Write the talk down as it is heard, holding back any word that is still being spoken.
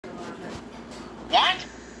What?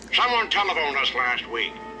 Someone telephoned us last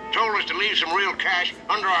week. Told us to leave some real cash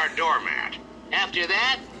under our doormat. After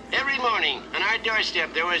that, every morning on our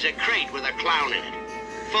doorstep there was a crate with a clown in it,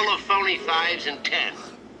 full of phony 5s and 10s.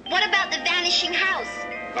 What about the vanishing house?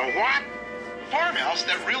 The what? Farmhouse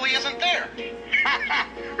that really isn't there.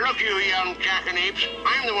 Look, you young jackanapes.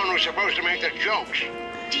 I'm the one who's supposed to make the jokes.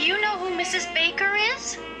 Do you know who Mrs. Baker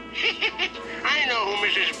is? I know who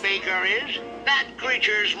Mrs. Baker is. That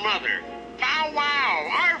creature's mother. Bow wow,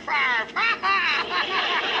 arf arf, ha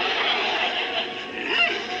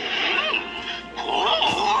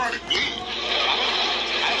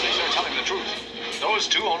I think they're telling the truth. Those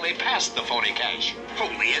two only passed the phony cash.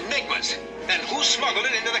 Holy enigmas. Then who smuggled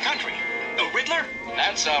it into the country? The Riddler?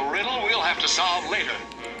 That's a riddle we'll have to solve later.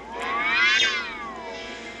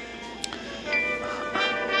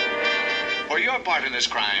 For your part in this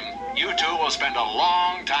crime, you two will spend a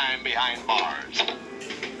long time behind bars.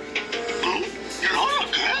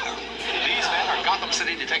 These men are Gotham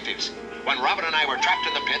City detectives. When Robin and I were trapped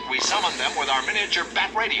in the pit, we summoned them with our miniature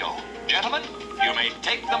bat radio. Gentlemen, you may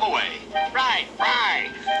take them away. Right.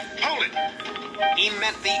 Hold it. He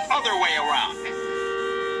meant the other way around.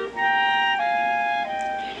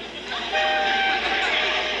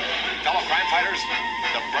 Fellow crime fighters,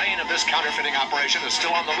 the brain of this counterfeiting operation is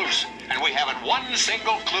still on the loose, and we haven't one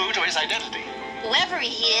single clue to his identity. Whoever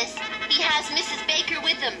he is, he has Mrs. Baker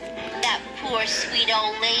with him. That poor, sweet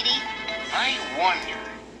old lady. I wonder.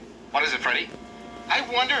 What is it, Freddy? I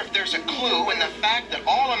wonder if there's a clue in the fact that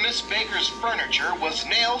all of Miss Baker's furniture was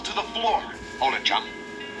nailed to the floor. Hold it, chum.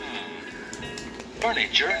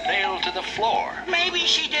 Furniture nailed to the floor. Maybe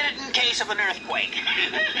she did it in case of an earthquake.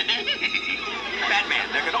 Batman,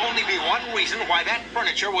 there can only be one reason why that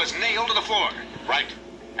furniture was nailed to the floor. Right.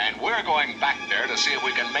 And we're going back there to see if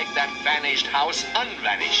we can make that vanished house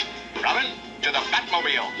unvanish. Robin, to the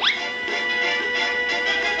Batmobile.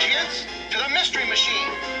 Kids, to the Mystery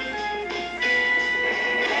Machine.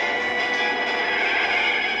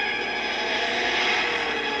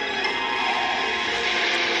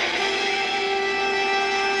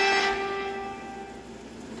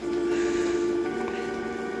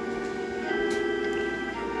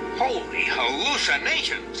 Holy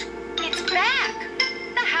hallucinations! It's back.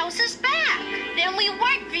 The house is back. Then we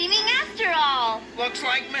weren't dreaming after all. Looks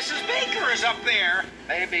like Mrs. Baker is up there.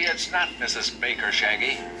 Maybe it's not Mrs. Baker,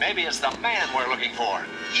 Shaggy. Maybe it's the man we're looking for.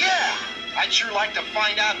 Yeah, I'd sure like to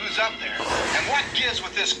find out who's up there. And what gives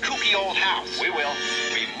with this kooky old house. We will.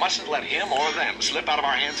 We mustn't let him or them slip out of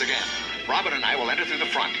our hands again. Robin and I will enter through the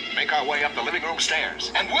front, make our way up the living room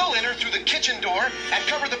stairs. And we'll enter through the kitchen door and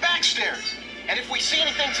cover the back stairs. And if we see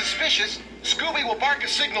anything suspicious, Scooby will bark a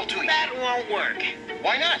signal to you. That won't work.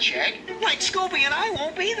 Why not, Shag? Like Scooby and I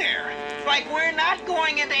won't be there. Like we're not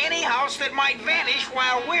going into any house that might vanish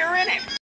while we're in it.